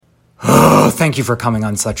Thank you for coming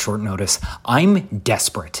on such short notice. I'm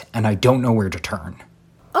desperate, and I don't know where to turn.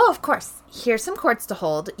 Oh, of course. Here's some quartz to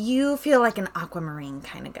hold. You feel like an aquamarine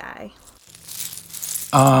kind of guy.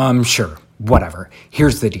 Sure. Whatever.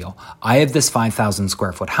 Here's the deal. I have this 5,000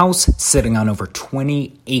 square foot house sitting on over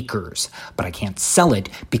 20 acres, but I can't sell it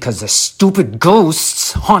because the stupid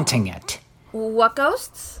ghost's haunting it. What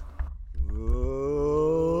ghosts?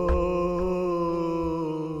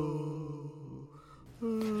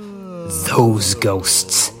 Those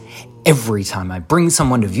ghosts. Every time I bring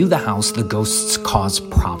someone to view the house, the ghosts cause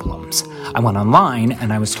problems. I went online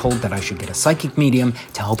and I was told that I should get a psychic medium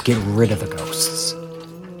to help get rid of the ghosts.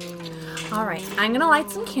 All right, I'm gonna light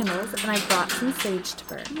some candles, and I brought some sage to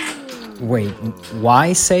burn. Wait,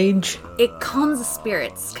 why sage? It calms the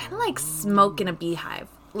spirits, kind of like smoke in a beehive.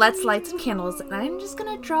 Let's light some candles, and I'm just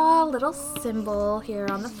gonna draw a little symbol here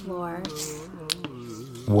on the floor.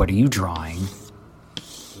 What are you drawing?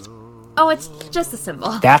 Oh, it's just a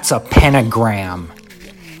symbol. That's a pentagram.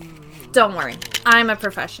 Don't worry, I'm a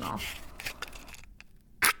professional.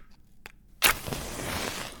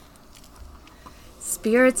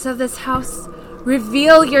 Spirits of this house,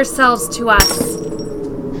 reveal yourselves to us.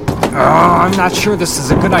 Oh, I'm not sure this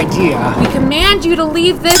is a good idea. We command you to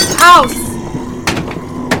leave this house.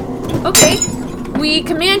 Okay, we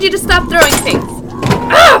command you to stop throwing things.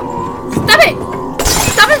 Ah! Stop it!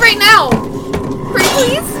 Stop it right now! Pretty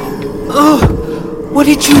please? Ugh, what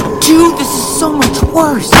did you do? This is so much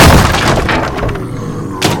worse.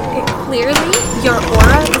 Okay, clearly, your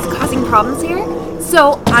aura is causing problems here,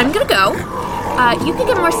 so I'm gonna go. You can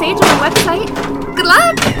get more sage on the website. Good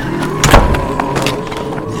luck!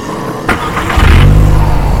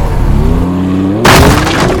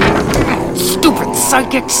 Stupid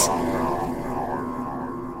psychics!